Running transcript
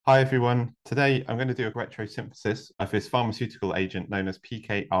Hi everyone. Today I'm going to do a retrosynthesis of this pharmaceutical agent known as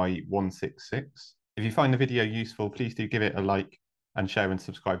PKI-166. If you find the video useful, please do give it a like and share and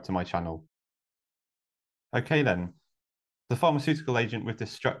subscribe to my channel. Okay then, the pharmaceutical agent with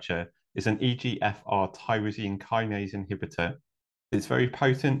this structure is an EGFR tyrosine kinase inhibitor. It's very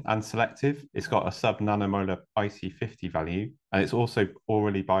potent and selective. It's got a sub-nanomolar IC50 value, and it's also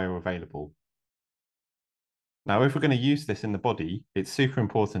orally bioavailable. Now, if we're going to use this in the body, it's super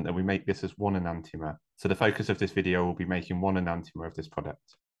important that we make this as one enantiomer. So the focus of this video will be making one enantiomer of this product.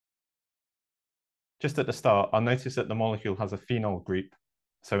 Just at the start, I'll notice that the molecule has a phenol group,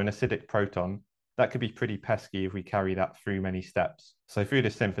 so an acidic proton. That could be pretty pesky if we carry that through many steps. So through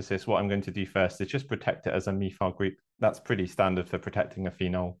this synthesis, what I'm going to do first is just protect it as a methyl group. That's pretty standard for protecting a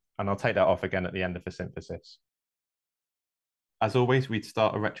phenol, and I'll take that off again at the end of the synthesis. As always, we'd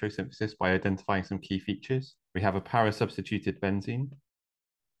start a retrosynthesis by identifying some key features. We have a para-substituted benzene.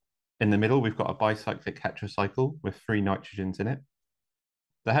 In the middle, we've got a bicyclic heterocycle with 3 nitrogens in it.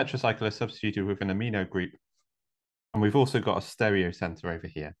 The heterocycle is substituted with an amino group, and we've also got a stereocentre over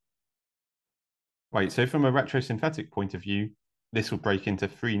here. Right, so from a retrosynthetic point of view, this will break into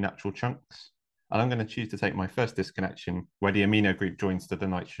 3 natural chunks, and I'm going to choose to take my first disconnection where the amino group joins to the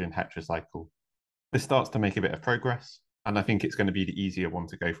nitrogen heterocycle. This starts to make a bit of progress, and I think it's going to be the easier one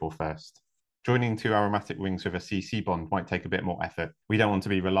to go for first. Joining 2 aromatic rings with a CC bond might take a bit more effort. We don't want to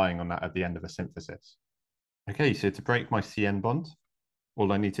be relying on that at the end of a synthesis. Okay, so to break my CN bond,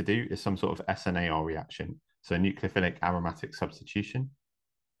 all I need to do is some sort of SNAr reaction, so nucleophilic aromatic substitution.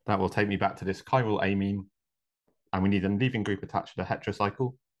 That will take me back to this chiral amine, and we need a leaving group attached to the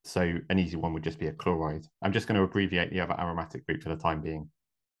heterocycle, so an easy one would just be a chloride. I'm just going to abbreviate the other aromatic group for the time being.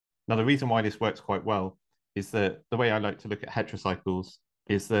 Now, the reason why this works quite well is that the way I like to look at heterocycles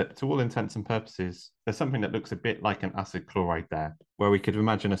is that, to all intents and purposes, there's something that looks a bit like an acid chloride there, where we could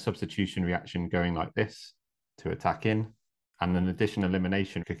imagine a substitution reaction going like this to attack in, and an addition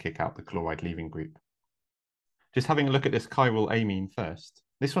elimination could kick out the chloride leaving group. Just having a look at this chiral amine first,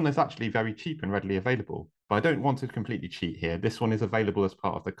 this one is actually very cheap and readily available, but I don't want to completely cheat here. This one is available as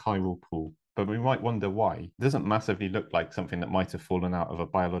part of the chiral pool, but we might wonder why. It doesn't massively look like something that might have fallen out of a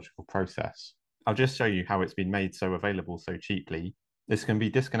biological process. I'll just show you how it's been made so available so cheaply. This can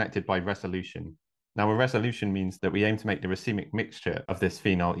be disconnected by resolution. Now, a resolution means that we aim to make the racemic mixture of this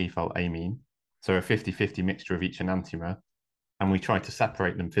phenyl ethyl amine, so a 50-50 mixture of each enantiomer, and we try to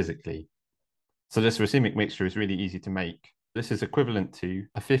separate them physically. So this racemic mixture is really easy to make. This is equivalent to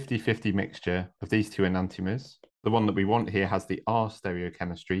a 50-50 mixture of these 2 enantiomers. The one that we want here has the R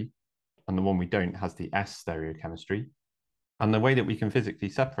stereochemistry, and the one we don't has the S stereochemistry. And the way that we can physically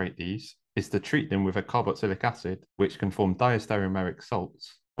separate these is to treat them with a carboxylic acid, which can form diastereomeric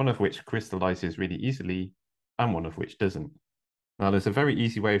salts, one of which crystallizes really easily and one of which doesn't. Now, there's a very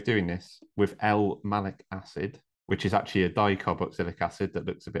easy way of doing this with L-malic acid, which is actually a dicarboxylic acid that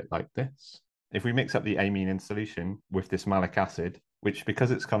looks a bit like this. If we mix up the amine in solution with this malic acid, which,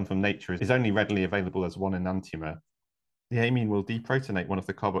 because it's come from nature, is only readily available as one enantiomer, the amine will deprotonate one of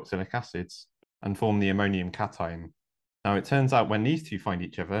the carboxylic acids and form the ammonium cation. Now, it turns out when these 2 find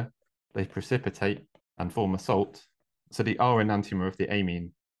each other, they precipitate and form a salt, so the R enantiomer of the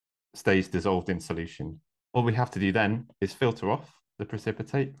amine stays dissolved in solution. All we have to do then is filter off the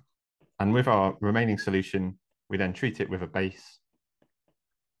precipitate, and with our remaining solution, we then treat it with a base,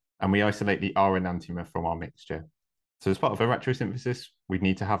 and we isolate the R enantiomer from our mixture. So as part of a retrosynthesis, we'd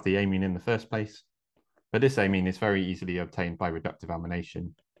need to have the amine in the first place, but this amine is very easily obtained by reductive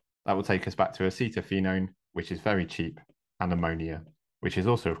amination. That will take us back to acetophenone, which is very cheap, and ammonia, which is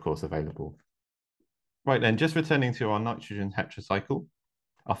also, of course, available. Right then, just returning to our nitrogen heterocycle,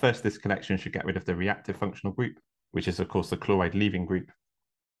 our first disconnection should get rid of the reactive functional group, which is, of course, the chloride leaving group.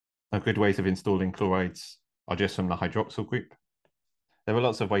 Now, good ways of installing chlorides are just from the hydroxyl group. There are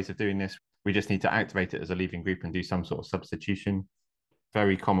lots of ways of doing this. We just need to activate it as a leaving group and do some sort of substitution.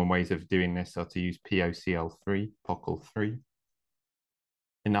 Very common ways of doing this are to use POCl3, POCl3.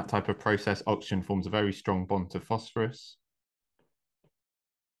 In that type of process, oxygen forms a very strong bond to phosphorus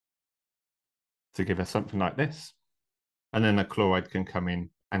to give us something like this. And then a chloride can come in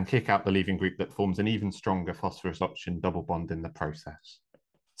and kick out the leaving group that forms an even stronger phosphorus-oxygen double bond in the process.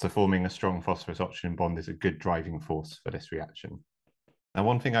 So forming a strong phosphorus-oxygen bond is a good driving force for this reaction. Now,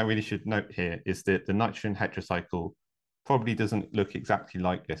 one thing I really should note here is that the nitrogen heterocycle probably doesn't look exactly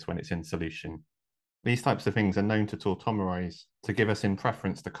like this when it's in solution. These types of things are known to tautomerize to give us in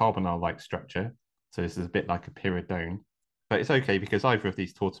preference the carbonyl-like structure. So this is a bit like a pyridone, but it's okay because either of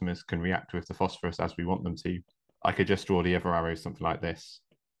these tautomers can react with the phosphorus as we want them to. I could just draw the other arrows something like this,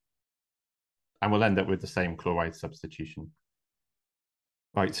 and we'll end up with the same chloride substitution.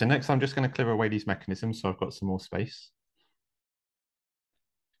 Right, so next I'm just going to clear away these mechanisms so I've got some more space.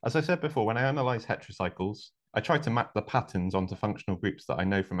 As I said before, when I analyze heterocycles, I try to map the patterns onto functional groups that I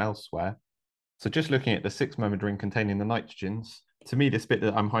know from elsewhere. So just looking at the 6-membered ring containing the nitrogens, to me this bit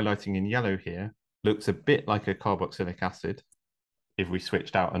that I'm highlighting in yellow here looks a bit like a carboxylic acid if we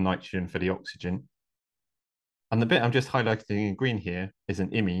switched out a nitrogen for the oxygen. And the bit I'm just highlighting in green here is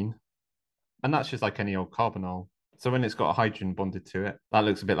an imine, and that's just like any old carbonyl. So when it's got a hydrogen bonded to it, that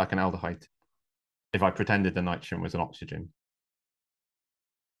looks a bit like an aldehyde if I pretended the nitrogen was an oxygen.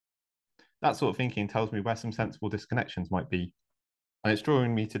 That sort of thinking tells me where some sensible disconnections might be. And it's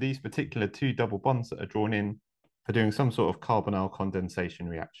drawing me to these particular 2 double bonds that are drawn in for doing some sort of carbonyl condensation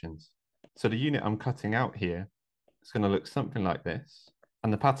reactions. So the unit I'm cutting out here is going to look something like this.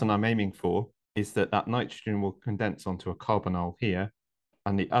 And the pattern I'm aiming for is that that nitrogen will condense onto a carbonyl here,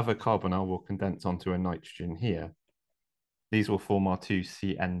 and the other carbonyl will condense onto a nitrogen here. These will form our 2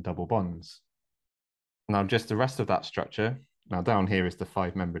 CN double bonds. Now just the rest of that structure, now down here is the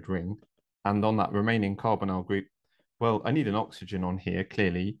 5-membered ring, and on that remaining carbonyl group, well, I need an oxygen on here,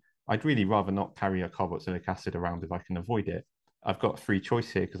 clearly. I'd really rather not carry a carboxylic acid around if I can avoid it. I've got a free choice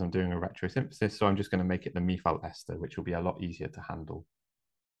here because I'm doing a retrosynthesis, so I'm just going to make it the methyl ester, which will be a lot easier to handle.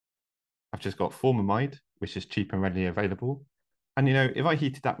 I've just got formamide, which is cheap and readily available. And you know, if I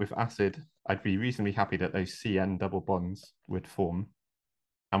heated that with acid, I'd be reasonably happy that those CN double bonds would form,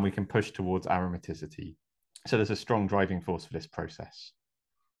 and we can push towards aromaticity. So there's a strong driving force for this process.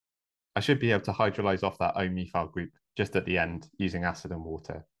 I should be able to hydrolyze off that O-methyl group just at the end using acid and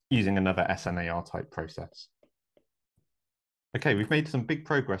water, using another SNAr type process. Okay, we've made some big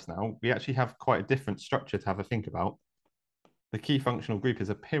progress now. We actually have quite a different structure to have a think about. The key functional group is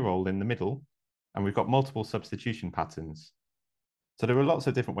a pyrrole in the middle, and we've got multiple substitution patterns. So there are lots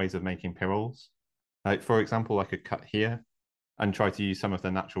of different ways of making pyrroles. Like, for example, I could cut here and try to use some of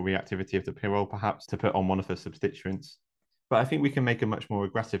the natural reactivity of the pyrrole perhaps to put on one of the substituents. But I think we can make a much more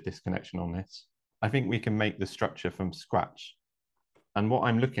aggressive disconnection on this. I think we can make the structure from scratch. And what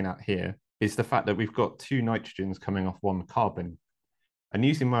I'm looking at here is the fact that we've got 2 nitrogens coming off 1 carbon. And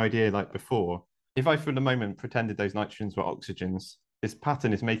using my idea like before, if I for the moment pretended those nitrogens were oxygens, this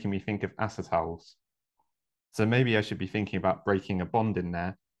pattern is making me think of acetals. So maybe I should be thinking about breaking a bond in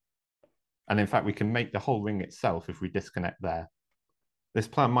there. And in fact, we can make the whole ring itself if we disconnect there. This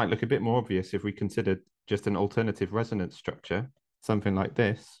plan might look a bit more obvious if we considered just an alternative resonance structure, something like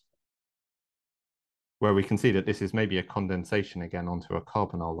this, where we can see that this is maybe a condensation again onto a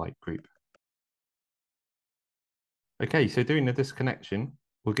carbonyl-like group. Okay, so doing the disconnection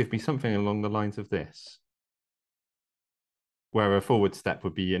will give me something along the lines of this, where a forward step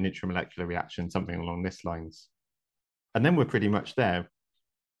would be an intramolecular reaction, something along this lines. And then we're pretty much there.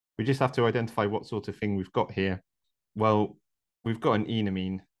 We just have to identify what sort of thing we've got here. Well, we've got an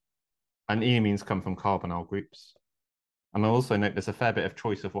enamine, and enamines come from carbonyl groups. And I'll also note there's a fair bit of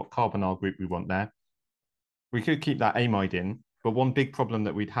choice of what carbonyl group we want there. We could keep that amide in, but one big problem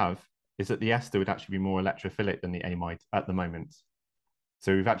that we'd have is that the ester would actually be more electrophilic than the amide at the moment.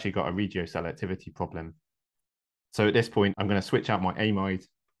 So we've actually got a regioselectivity problem. So at this point, I'm going to switch out my amide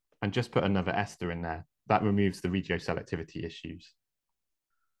and just put another ester in there. That removes the regioselectivity issues.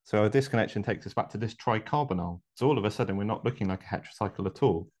 So our disconnection takes us back to this tricarbonyl. So all of a sudden, we're not looking like a heterocycle at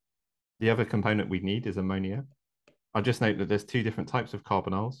all. The other component we need is ammonia. I'll just note that there's 2 different types of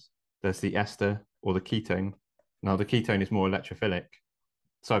carbonyls. There's the ester or the ketone. Now the ketone is more electrophilic.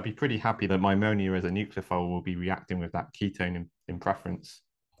 So I'd be pretty happy that my ammonia as a nucleophile will be reacting with that ketone in preference.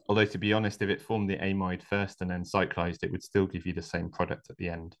 Although to be honest, if it formed the amide first and then cyclized, it would still give you the same product at the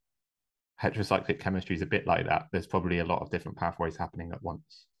end. Heterocyclic chemistry is a bit like that. There's probably a lot of different pathways happening at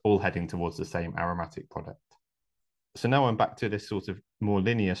once, all heading towards the same aromatic product. So now I'm back to this sort of more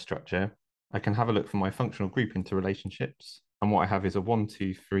linear structure. I can have a look for my functional group interrelationships. And what I have is a 1,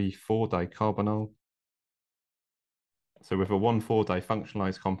 2, 3, 4 dicarbonyl. So with a 1,4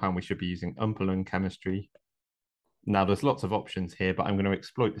 difunctionalized compound, we should be using Umpelung chemistry. Now there's lots of options here, but I'm going to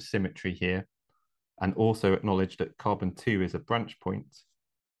exploit the symmetry here and also acknowledge that carbon 2 is a branch point.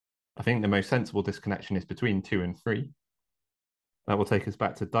 I think the most sensible disconnection is between 2 and 3. That will take us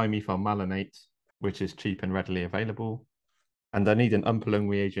back to dimethyl malonate, which is cheap and readily available. And I need an Umpelung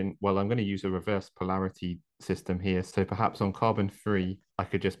reagent. Well, I'm going to use a reverse polarity system here. So perhaps on carbon 3, I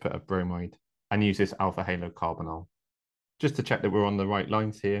could just put a bromide and use this alpha halocarbonyl. Just to check that we're on the right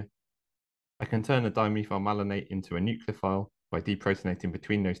lines here, I can turn the dimethyl malonate into a nucleophile by deprotonating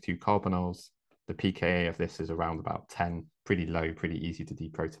between those 2 carbonyls. The pKa of this is around about 10, pretty low, pretty easy to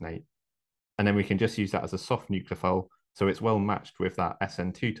deprotonate. And then we can just use that as a soft nucleophile, so it's well matched with that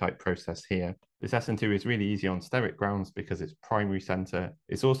SN2 type process here, This SN2 is really easy on steric grounds because it's primary center.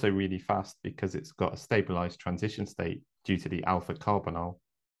 It's also really fast because it's got a stabilized transition state due to the alpha carbonyl.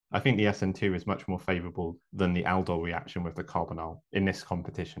 I think the SN2 is much more favorable than the aldol reaction with the carbonyl in this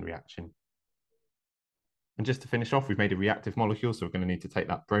competition reaction. And just to finish off, we've made a reactive molecule, so we're going to need to take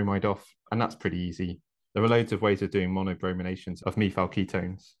that bromide off, and that's pretty easy. There are loads of ways of doing monobrominations of methyl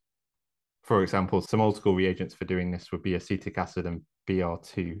ketones. For example, some old school reagents for doing this would be acetic acid and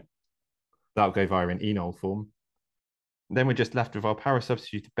Br2. That'll go via an enol form. Then we're just left with our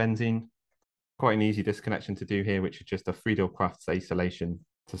para-substituted benzene. Quite an easy disconnection to do here, which is just a Friedel-Crafts acylation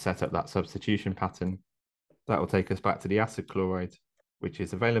to set up that substitution pattern. That will take us back to the acid chloride, which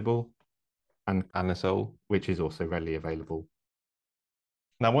is available, and anisole, which is also readily available.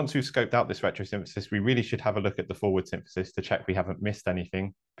 Now, once we've scoped out this retrosynthesis, we really should have a look at the forward synthesis to check we haven't missed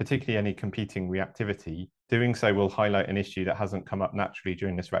anything, particularly any competing reactivity. Doing so will highlight an issue that hasn't come up naturally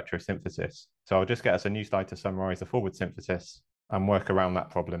during this retrosynthesis. So I'll just get us a new slide to summarize the forward synthesis and work around that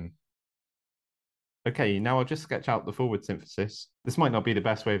problem. Okay, now I'll just sketch out the forward synthesis. This might not be the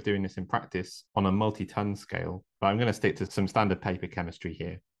best way of doing this in practice on a multi-ton scale, but I'm going to stick to some standard paper chemistry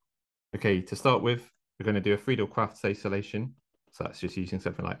here. Okay, to start with, we're going to do a Friedel-Crafts acylation. So that's just using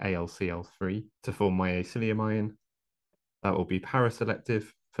something like AlCl3 to form my acylium ion. That will be paraselective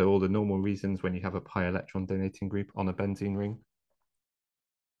for all the normal reasons when you have a pi electron donating group on a benzene ring.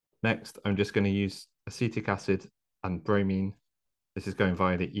 Next, I'm just going to use acetic acid and bromine. This is going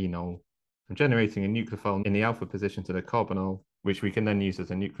via the enol. I'm generating a nucleophile in the alpha position to the carbonyl, which we can then use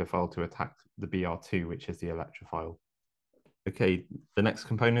as a nucleophile to attack the Br2, which is the electrophile. Okay, the next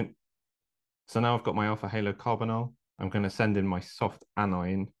component. So now I've got my alpha halo carbonyl. I'm going to send in my soft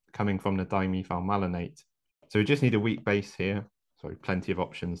anion coming from the dimethyl malonate. So we just need a weak base here. Sorry, plenty of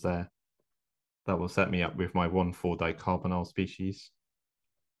options there. That will set me up with my 1,4-dicarbonyl species.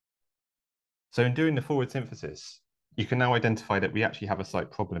 So in doing the forward synthesis, you can now identify that we actually have a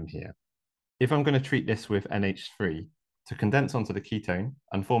slight problem here. If I'm going to treat this with NH3 to condense onto the ketone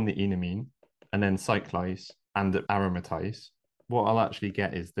and form the enamine, and then cyclize and aromatize, what I'll actually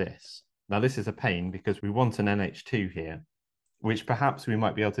get is this. Now, this is a pain because we want an NH2 here, which perhaps we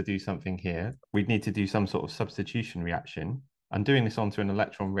might be able to do something here. We'd need to do some sort of substitution reaction. And doing this onto an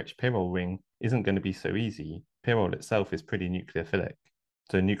electron-rich pyrrole ring isn't going to be so easy. Pyrrole itself is pretty nucleophilic.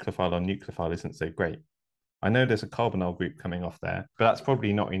 So nucleophile on nucleophile isn't so great. I know there's a carbonyl group coming off there, but that's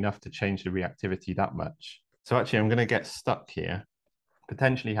probably not enough to change the reactivity that much. So actually, I'm going to get stuck here,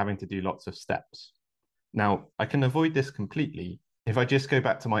 potentially having to do lots of steps. Now, I can avoid this completely if I just go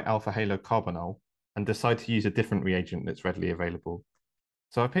back to my alpha halo carbonyl and decide to use a different reagent that's readily available.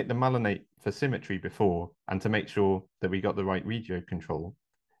 So I picked the malonate for symmetry before and to make sure that we got the right regio control,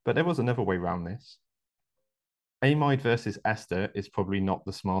 but there was another way around this. Amide versus ester is probably not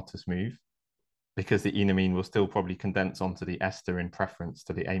the smartest move because the enamine will still probably condense onto the ester in preference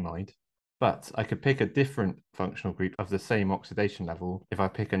to the amide. But I could pick a different functional group of the same oxidation level if I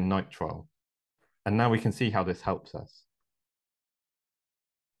pick a nitrile. And now we can see how this helps us.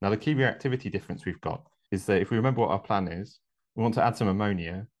 Now, the key reactivity difference we've got is that if we remember what our plan is, we want to add some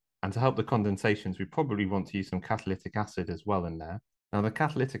ammonia, and to help the condensations, we probably want to use some catalytic acid as well in there. Now, the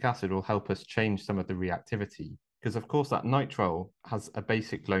catalytic acid will help us change some of the reactivity, because of course that nitrile has a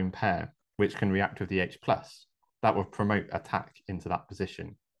basic lone pair, which can react with the H+. That will promote attack into that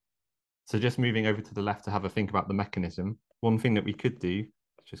position. So just moving over to the left to have a think about the mechanism, one thing that we could do,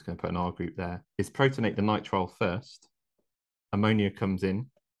 just going to put an R group there, is protonate the nitrile first. Ammonia comes in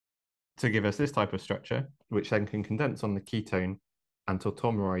to give us this type of structure, which then can condense on the ketone and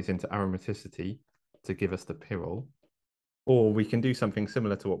tautomerize into aromaticity to give us the pyrrole. Or we can do something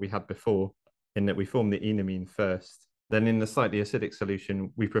similar to what we had before, in that we form the enamine first. Then in the slightly acidic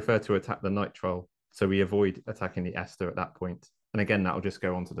solution, we prefer to attack the nitrile, so we avoid attacking the ester at that point. And again, that will just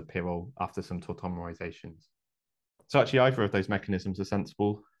go onto the pyrrole after some tautomerizations. So actually, either of those mechanisms are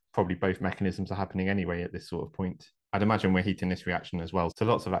sensible. Probably both mechanisms are happening anyway at this sort of point. I'd imagine we're heating this reaction as well, so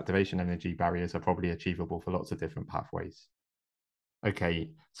lots of activation energy barriers are probably achievable for lots of different pathways.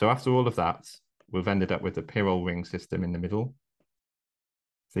 Okay, so after all of that, we've ended up with the pyrrole ring system in the middle,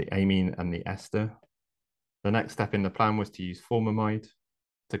 the amine and the ester. The next step in the plan was to use formamide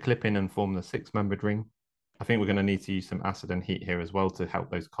to clip in and form the 6-membered ring. I think we're going to need to use some acid and heat here as well to help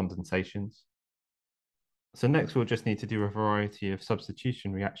those condensations. So next we'll just need to do a variety of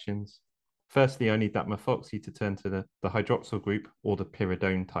substitution reactions. Firstly, I need that methoxy to turn to the hydroxyl group or the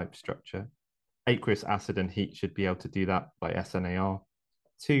pyridone type structure. Aqueous acid and heat should be able to do that by SNAr.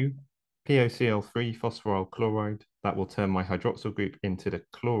 2, POCl3 phosphoryl chloride. That will turn my hydroxyl group into the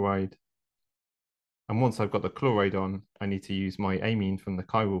chloride. And once I've got the chloride on, I need to use my amine from the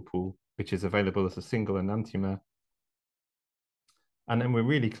chiral pool which is available as a single enantiomer. And then we're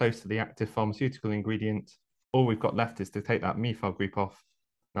really close to the active pharmaceutical ingredient. All we've got left is to take that methyl group off.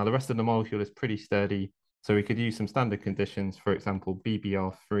 Now, the rest of the molecule is pretty sturdy, so we could use some standard conditions, for example,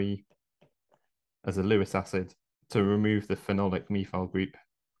 BBr3 as a Lewis acid to remove the phenolic methyl group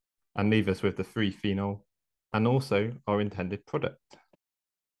and leave us with the 3-phenol and also our intended product.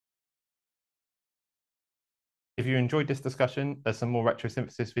 If you enjoyed this discussion, there's some more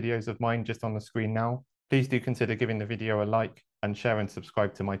retrosynthesis videos of mine just on the screen now. Please do consider giving the video a like and share and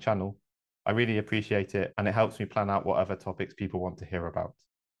subscribe to my channel. I really appreciate it, and it helps me plan out what other topics people want to hear about.